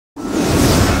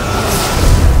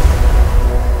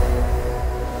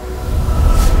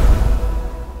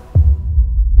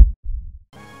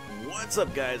What's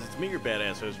up, guys? It's me, your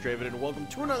badass host, Draven, and welcome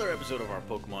to another episode of our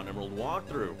Pokemon Emerald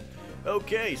walkthrough.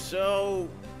 Okay, so,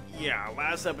 yeah,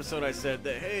 last episode I said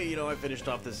that, hey, you know, I finished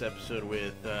off this episode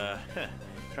with,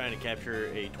 trying to capture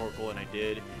a Torkoal, and I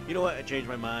did. You know what? I changed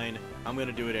my mind. I'm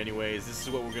gonna do it anyways. This is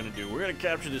what we're gonna do. We're gonna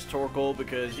capture this Torkoal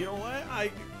because, you know what?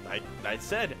 I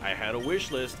said I had a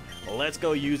wish list. Well, let's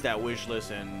go use that wish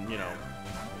list and, you know,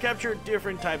 capture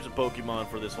different types of Pokemon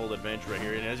for this whole adventure right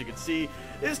here. And as you can see,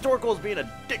 this Torkoal is being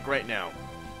a dick right now.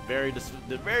 Very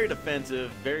defensive,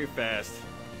 very fast,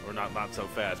 or not so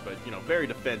fast, but you know, very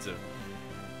defensive.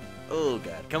 Oh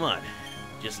god, come on,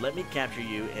 just let me capture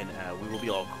you, and we will be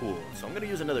all cool. So I'm gonna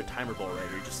use another timer ball right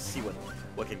here just to see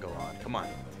what can go on. Come on,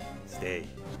 stay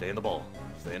in the ball,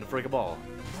 stay in the freaking ball.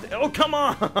 Oh come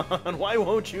on! Why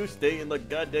won't you stay in the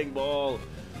goddamn ball?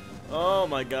 Oh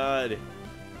my god.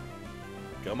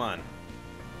 Come on.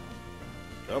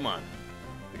 Come on.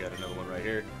 We got another one right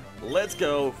here. Let's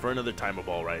go for another timer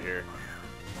ball right here.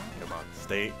 Come on.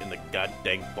 Stay in the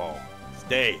goddamn ball.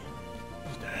 Stay.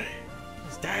 Stay.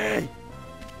 Stay.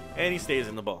 And he stays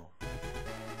in the ball.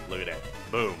 Look at that.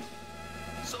 Boom.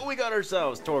 So we got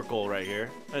ourselves Torkoal right here.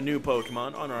 A new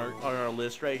Pokemon on our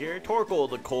list right here. Torkoal,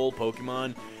 the coal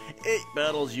Pokemon. It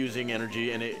battles using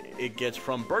energy, and it gets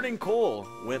from burning coal.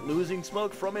 When losing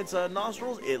smoke from its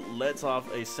nostrils, it lets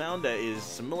off a sound that is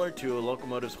similar to a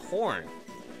locomotive's horn.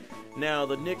 Now,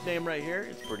 the nickname right here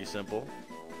is pretty simple.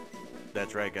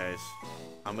 That's right, guys.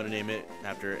 I'm going to name it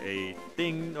after a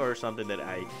thing or something that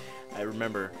I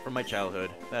remember from my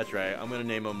childhood. That's right. I'm going to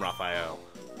name him Raphael.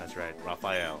 That's right.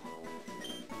 Raphael.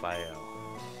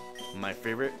 Raphael. My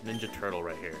favorite Ninja Turtle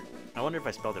right here. I wonder if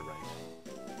I spelled it right.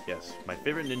 Yes, my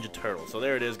favorite Ninja Turtle. So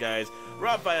there it is, guys.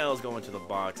 Raphael's going to the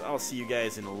box. I'll see you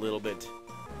guys in a little bit.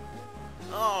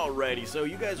 Alrighty, so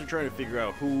you guys are trying to figure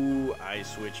out who I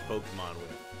switch Pokemon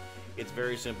with. It's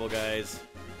very simple, guys.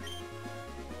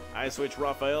 I switch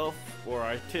Raphael, or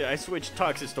I switch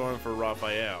Toxistorm for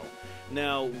Raphael.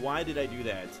 Now, why did I do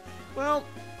that? Well,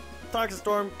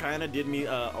 Toxistorm kind of did me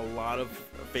a lot of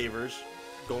favors,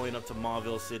 going up to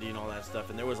Mauville City and all that stuff,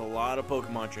 and there was a lot of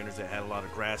Pokemon trainers that had a lot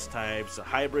of grass types, a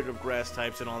hybrid of grass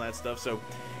types and all that stuff, so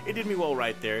it did me well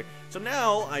right there. So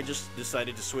now I just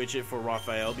decided to switch it for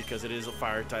Raphael because it is a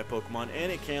fire type Pokemon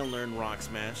and it can learn Rock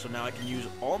Smash, so now I can use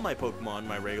all my Pokemon,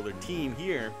 my regular team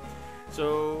here.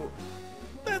 So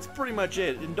that's pretty much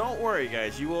it. And don't worry,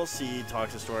 guys, you will see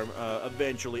Toxistorm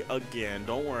eventually again.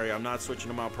 Don't worry, I'm not switching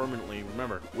them out permanently.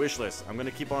 Remember, wish list. I'm going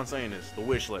to keep on saying this, the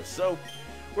wish list. So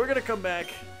we're going to come back,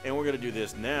 and we're going to do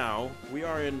this now. We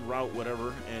are in Route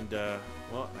whatever, and,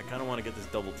 well, I kind of want to get this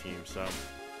double team, so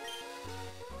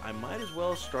I might as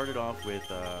well start it off with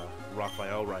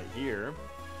Raphael right here.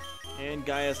 And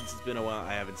Gaia, since it's been a while,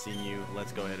 I haven't seen you.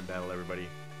 Let's go ahead and battle everybody.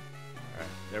 Alright,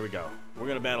 there we go. We're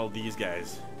going to battle these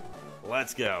guys.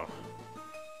 Let's go.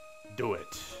 Do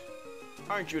it.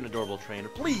 Aren't you an adorable trainer?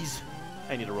 Please!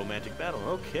 I need a romantic battle.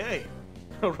 Okay.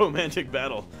 A romantic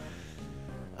battle.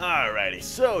 Alrighty,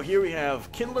 so here we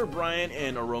have Kindler Brian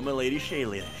and Aroma Lady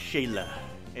Shayla.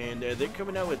 And they're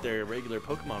coming out with their regular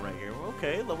Pokemon right here.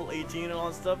 Okay, level 18 and all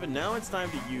that stuff. And now it's time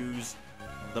to use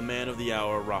the man of the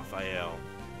hour, Raphael.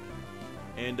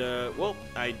 And, well,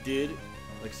 I did...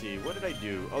 Let's see, what did I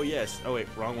do? Oh, yes. Oh, wait,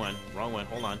 wrong one. Wrong one.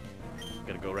 Hold on.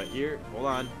 Gotta go right here. Hold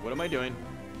on. What am I doing?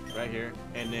 Right here.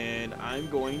 And then I'm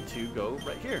going to go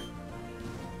right here.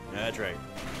 That's right.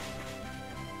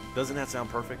 Doesn't that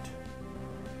sound perfect?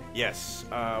 Yes.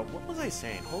 What was I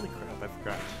saying? Holy crap, I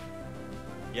forgot.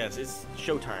 Yes, it's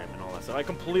showtime and all that stuff. I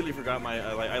completely forgot my...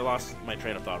 I lost my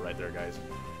train of thought right there, guys.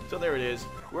 So there it is.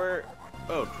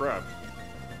 Oh, crap.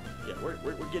 Yeah,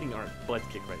 we're getting our butts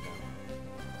kicked right now.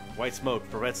 White smoke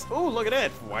prevents... Oh, look at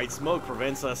that! White smoke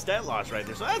prevents stat loss right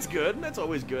there. So that's good. That's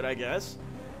always good, I guess.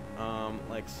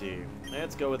 Let's see.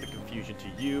 Let's go with the confusion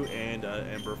to you and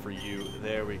Ember for you.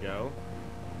 There we go.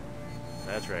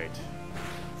 That's right.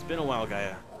 It's been a while,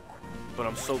 Gaia. But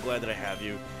I'm so glad that I have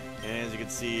you. And as you can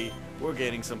see, we're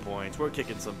getting some points. We're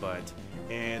kicking some butt.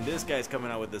 And this guy's coming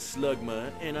out with the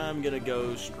Slugma, and I'm going to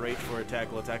go straight for a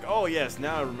tackle attack. Oh, yes,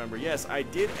 now I remember. Yes, I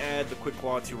did add the Quick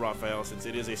Claw to Raphael since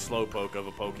it is a Slowpoke of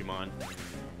a Pokemon.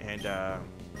 And,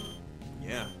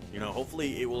 yeah, you know,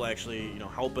 hopefully it will actually, you know,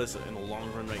 help us in the long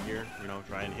run right here. You know,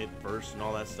 try and hit burst and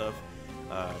all that stuff.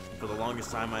 For the longest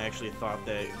time, I actually thought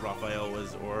that Raphael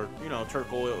was, or, you know,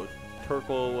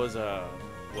 Torkoal was a,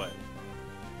 what?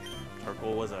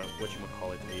 Torkoal was a,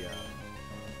 whatchamacallit,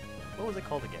 what was it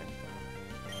called again?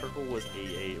 Torkoal was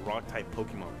a rock-type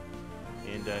Pokemon,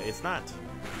 and it's not.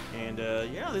 And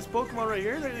yeah, this Pokemon right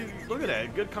here, look at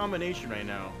that, good combination right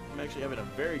now. I'm actually having a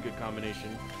very good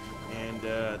combination. And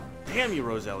damn you,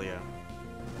 Roselia.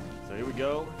 so here we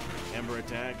go. Ember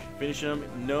attack. Finish him.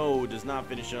 No, does not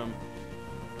finish him.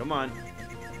 Come on.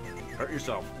 Hurt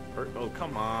yourself. Oh,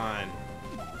 come on.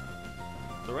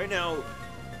 So right now,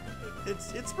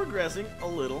 it's progressing a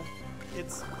little.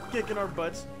 It's kicking our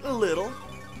butts a little.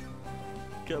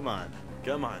 Come on.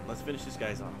 Come on. Let's finish these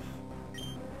guys off.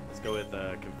 Let's go with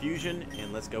Confusion,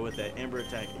 and let's go with that Ember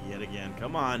attack yet again.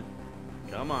 Come on.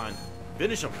 Come on.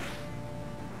 Finish him.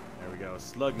 There we go.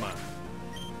 Slugma.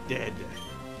 Dead.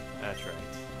 That's right.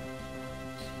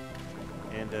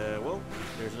 And, well,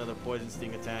 there's another Poison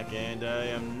Sting attack, and I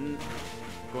am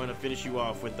going to finish you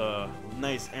off with a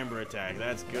nice Ember attack.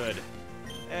 That's good.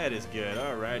 That is good.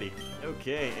 Alrighty.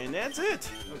 Okay, and that's it.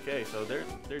 Okay, so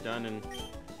they're done, and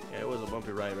yeah, it was a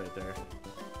bumpy ride right there.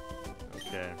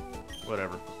 Okay.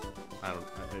 Whatever.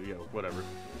 Yeah, whatever.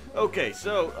 Okay,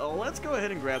 so let's go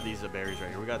ahead and grab these berries right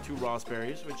here. We got 2 Ross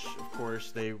berries, which, of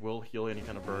course, they will heal any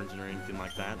kind of burns or anything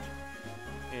like that.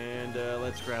 And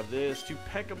let's grab this. 2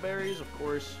 Pekka berries, of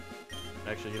course.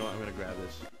 Actually, you know what? I'm going to grab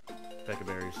this. Pekka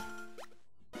berries.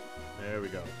 There we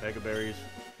go. Pekka berries.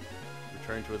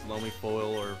 Return to its Loamy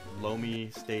foil or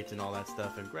Loamy state and all that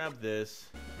stuff. And grab this.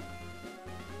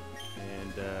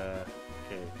 And, okay,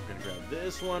 we're going to grab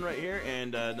this one right here.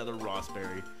 And another Ross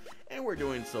berry. And we're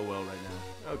doing so well right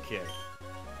now. Okay.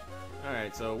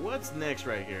 Alright, so what's next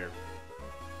right here?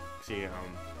 See,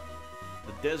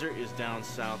 the desert is down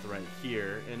south right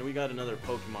here, and we got another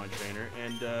Pokemon trainer,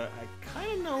 and I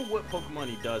kind of know what Pokemon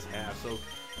he does have, so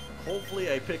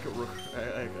hopefully I pick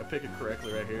it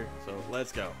correctly right here. So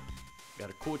let's go. Got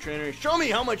a cool trainer. Show me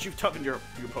how much you've toughened your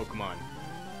Pokemon.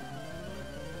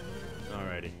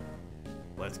 Alrighty.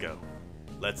 Let's go.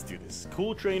 Let's do this.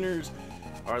 Cool trainers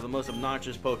are the most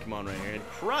obnoxious Pokemon right here, and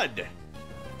crud!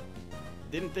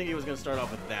 Didn't think he was going to start off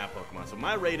with that Pokemon, so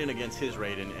my Raiden against his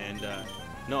Raiden, and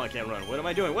no, I can't run. What am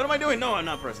I doing? What am I doing? No, I'm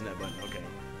not pressing that button. Okay.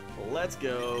 Well, let's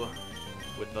go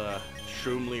with the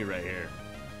Shroomly right here.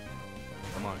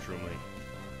 Come on, Shroomly.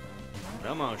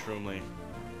 Come on, Shroomly.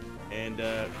 And,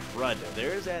 crud.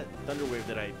 There's that Thunder Wave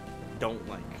that I don't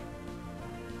like.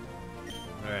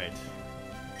 Alright.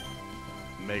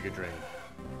 Mega Drain.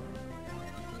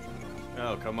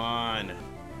 Oh, come on.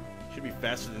 Should be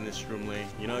faster than this Shroomly.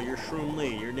 You know, you're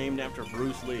Shroomly. You're named after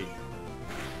Bruce Lee.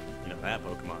 You know, that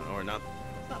Pokemon. Or not.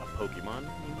 It's not a Pokemon.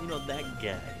 You know, that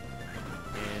guy.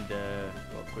 And,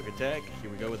 well, quick attack.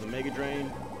 Here we go with the Mega Drain.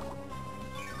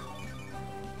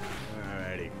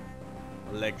 Alrighty.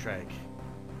 Electric.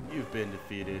 You've been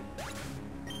defeated.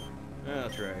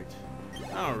 That's right.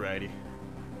 Alrighty.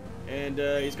 And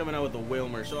he's coming out with the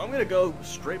Wilmer. So I'm going to go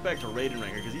straight back to Raiden right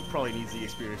here because he probably needs the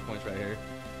experience points right here.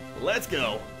 Let's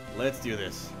go. Let's do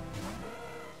this.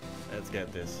 Let's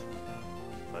get this.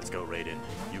 Let's go, Raiden.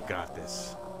 You got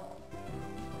this.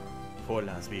 For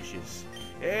la species.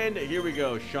 And here we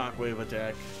go. Shockwave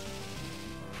attack.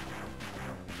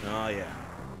 Oh, yeah.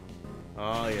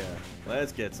 Oh, yeah.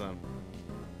 Let's get some.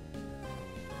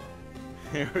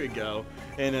 Here we go.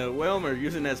 And Wilmer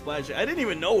using that splash. I didn't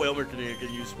even know Wilmer could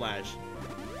use splash.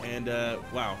 And,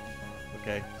 wow.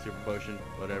 Okay, super potion,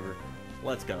 whatever.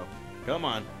 Let's go. Come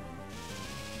on.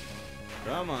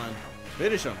 Come on.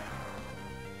 Finish him.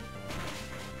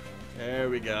 There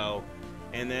we go.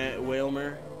 And that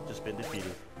Wilmer just been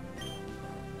defeated.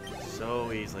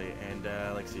 So easily. And,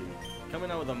 let's see.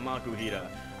 Coming out with a Makuhita.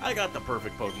 I got the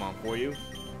perfect Pokemon for you.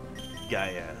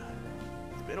 Gaia.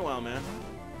 It's been a while, man.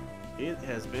 It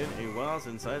has been a while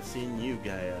since I've seen you,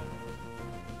 Gaia.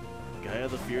 Gaia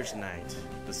the Fierce Knight.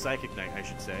 The Psychic Knight, I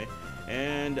should say.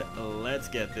 And let's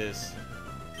get this.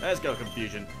 Let's go,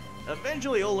 Confusion.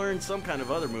 Eventually he'll learn some kind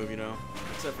of other move, you know.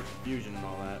 Except for Confusion and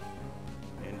all that.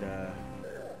 And,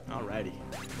 alrighty.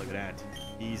 Look at that.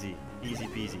 Easy. Easy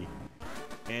peasy.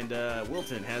 And,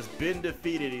 Wilton has been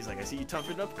defeated. He's like, I see you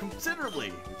toughened up considerably.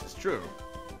 Which is true.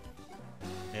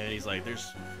 And he's like,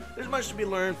 there's much to be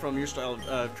learned from your style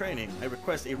of training. I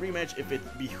request a rematch if it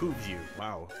behooves you.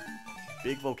 Wow.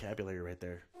 Big vocabulary right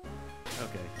there.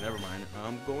 Okay, never mind.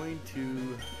 I'm going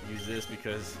to use this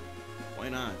because why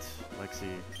not? Let's see.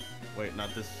 Wait,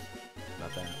 not this.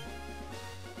 Not that.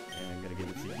 And I'm going to give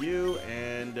it to you.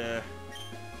 And,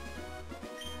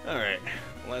 alright.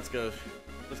 Let's go.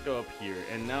 Let's go up here.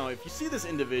 And now, if you see this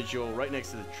individual right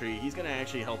next to the tree, he's going to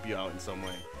actually help you out in some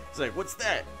way. It's like, what's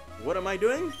that? What am I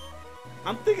doing?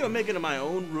 I'm thinking of making my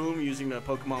own room using the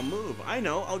Pokemon move. I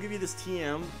know, I'll give you this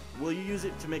TM. Will you use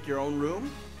it to make your own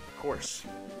room? Of course.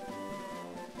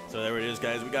 So there it is,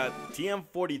 guys. We got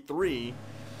TM43,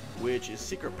 which is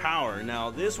Secret Power. Now,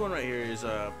 this one right here is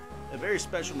a very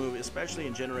special move, especially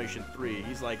in Generation 3.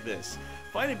 He's like this.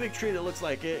 Find a big tree that looks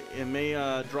like it, it may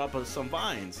drop some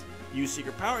vines. Use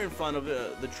Secret Power in front of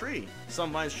the tree.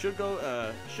 Some vines should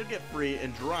get free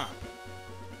and drop.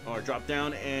 Or drop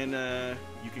down and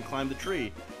you can climb the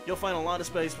tree. You'll find a lot of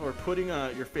space for putting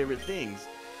your favorite things.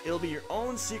 It'll be your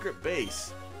own secret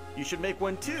base. You should make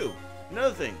one too.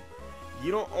 Another thing,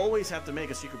 you don't always have to make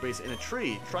a secret base in a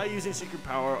tree. Try using Secret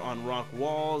Power on rock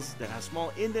walls that have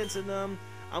small indents in them.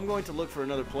 I'm going to look for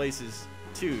another places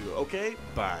too, okay?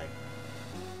 Bye.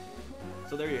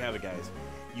 So there you have it, guys.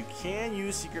 You can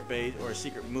use secret base or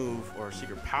secret move or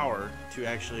secret power to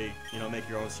actually, you know, make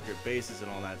your own secret bases and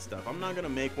all that stuff. I'm not gonna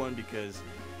make one because,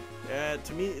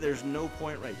 to me, there's no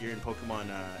point right here in Pokemon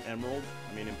Emerald.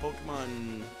 I mean, in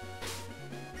Pokemon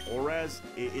ORAS,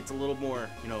 it's a little more,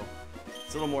 you know,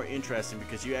 it's a little more interesting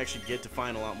because you actually get to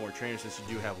find a lot more trainers since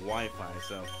you do have Wi-Fi.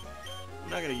 So I'm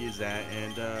not gonna use that,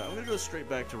 and I'm gonna go straight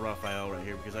back to Raphael right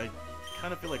here because I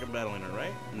kind of feel like I'm battling her,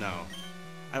 right? No.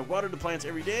 I watered the plants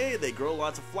every day, they grow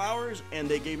lots of flowers, and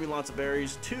they gave me lots of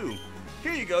berries too.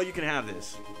 Here you go, you can have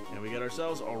this. And we get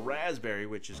ourselves a raspberry,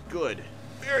 which is good.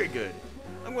 Very good.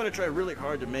 I'm going to try really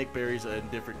hard to make berries in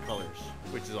different colors,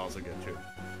 which is also good too.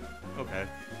 Okay.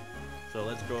 So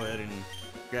let's go ahead and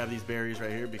grab these berries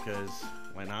right here because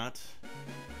why not?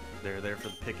 They're there for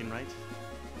the picking, right?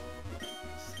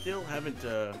 Still haven't,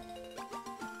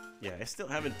 yeah, I still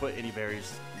haven't put any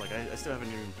berries, like I still haven't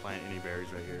even planted any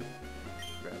berries right here.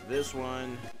 Grab this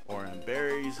one, Oran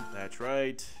berries, that's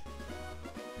right.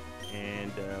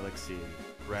 And let's see,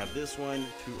 grab this one,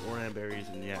 2 Oran berries,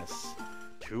 and yes,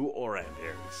 2 Oran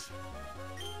berries.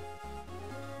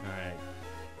 Alright.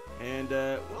 And,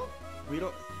 well, we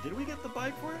don't, did we get the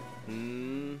bike for it?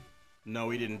 No,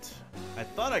 we didn't. I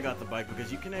thought I got the bike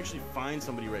because you can actually find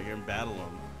somebody right here and battle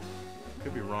them.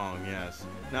 Could be wrong, yes.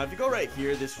 Now, if you go right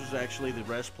here, this was actually the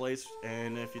rest place,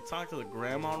 and if you talk to the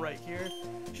grandma right here,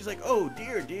 she's like, oh,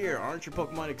 dear, aren't your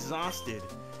Pokemon exhausted?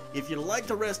 If you'd like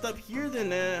to rest up here, then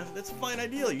that's a fine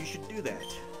idea. You should do that.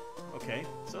 Okay,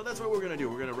 so that's what we're going to do.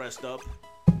 We're going to rest up.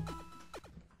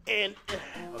 And,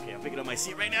 okay, I'm picking up my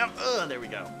seat right now. There we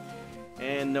go.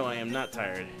 And no, I am not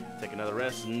tired. Take another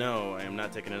rest? No, I am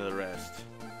not taking another rest.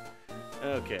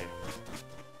 Okay.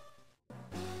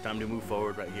 Time to move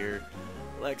forward right here.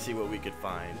 Let's see what we could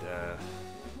find.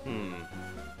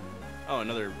 Oh,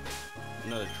 another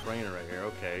trainer right here.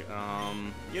 Okay.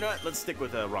 You know what? Let's stick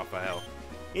with Raphael.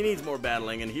 He needs more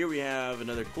battling, and here we have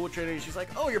another cool trainer. She's like,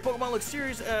 "Oh, your Pokemon look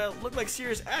serious. Look like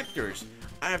serious actors.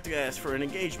 I have to ask for an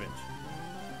engagement."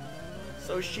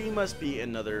 So she must be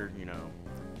another, you know,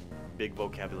 big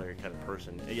vocabulary kind of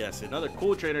person. Yes, another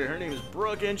cool trainer. Her name is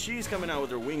Brooke, and she's coming out with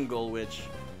her Wingull, which,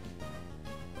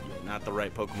 yeah, not the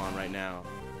right Pokemon right now.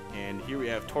 And here we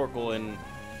have Torkoal and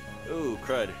ooh,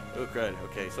 crud. Oh, crud.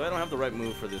 Okay, so I don't have the right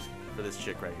move for this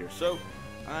chick right here. So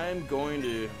I'm going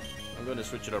to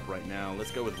switch it up right now.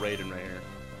 Let's go with Raiden right here.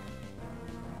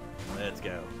 Let's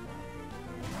go.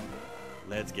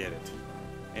 Let's get it.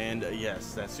 And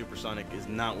yes, that Supersonic is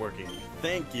not working.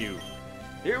 Thank you.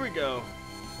 Here we go.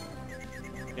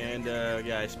 And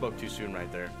yeah, I spoke too soon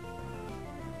right there.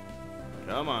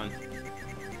 Come on.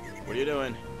 What are you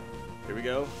doing? Here we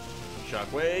go.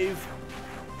 Shockwave.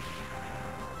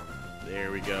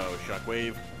 There we go.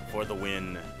 Shockwave for the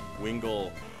win.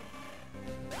 Wingull.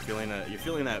 You're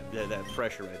feeling that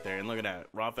pressure right there. And look at that.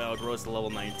 Raphael grows to level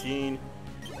 19.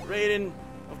 Raiden,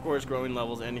 of course, growing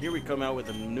levels. And here we come out with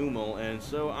a Numel. And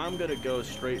so I'm gonna go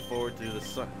straight forward to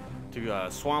the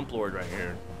Swamp Lord right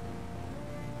here.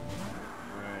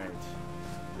 Alright.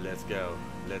 Let's go.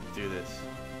 Let's do this.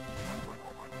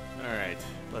 Alright.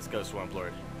 Let's go, Swamp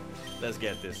Lord. Let's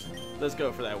get this. Let's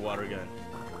go for that water gun.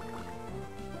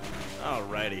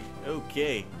 Alrighty.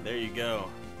 Okay, there you go.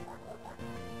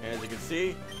 As you can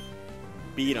see,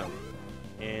 beat him.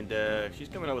 And she's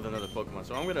coming out with another Pokemon.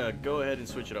 So I'm going to go ahead and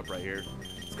switch it up right here.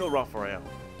 Let's go Raphael.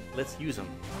 Let's use him.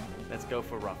 Let's go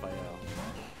for Raphael.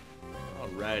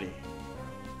 Alrighty.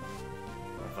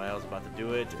 Raphael's about to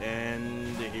do it.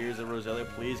 And here's a Roselia.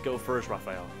 Please go first,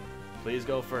 Raphael. Please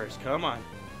go first. Come on.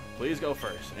 Please go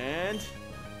first. And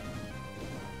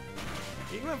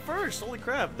he went first. Holy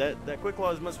crap! That Quick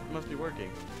Claw must be working.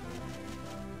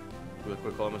 The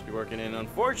Quick Claw must be working, and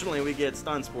unfortunately we get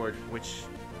Stun Sport, which,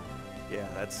 yeah,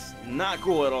 that's not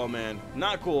cool at all, man.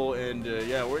 Not cool, and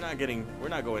yeah, we're not going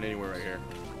anywhere right here.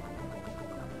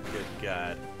 Good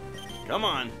God! Come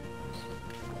on!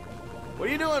 What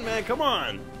are you doing, man? Come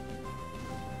on!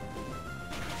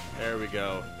 There we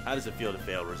go. How does it feel to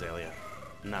fail, Roselia?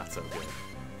 Not so good.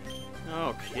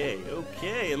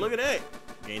 Okay, and look at that.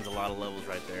 Gains a lot of levels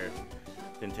right there.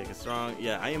 Didn't take it strong.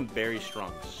 Yeah, I am very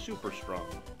strong. Super strong.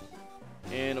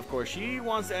 And of course, she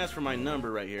wants to ask for my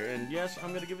number right here. And yes,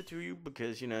 I'm gonna give it to you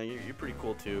because, you know, you're pretty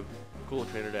cool too. Cool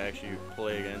trainer to actually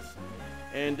play against.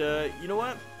 And you know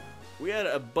what? We had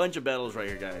a bunch of battles right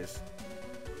here, guys.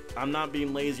 I'm not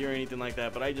being lazy or anything like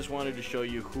that, but I just wanted to show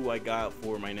you who I got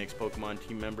for my next Pokemon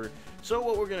team member. So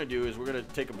what we're gonna do is we're gonna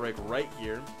take a break right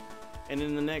here. And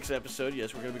in the next episode,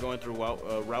 yes, we're going to be going through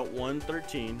Route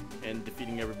 113 and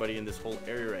defeating everybody in this whole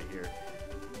area right here.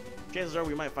 Chances are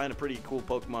we might find a pretty cool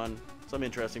Pokemon, some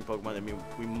interesting Pokemon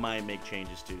that we might make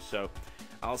changes to. So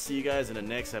I'll see you guys in the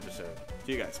next episode.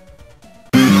 See you guys.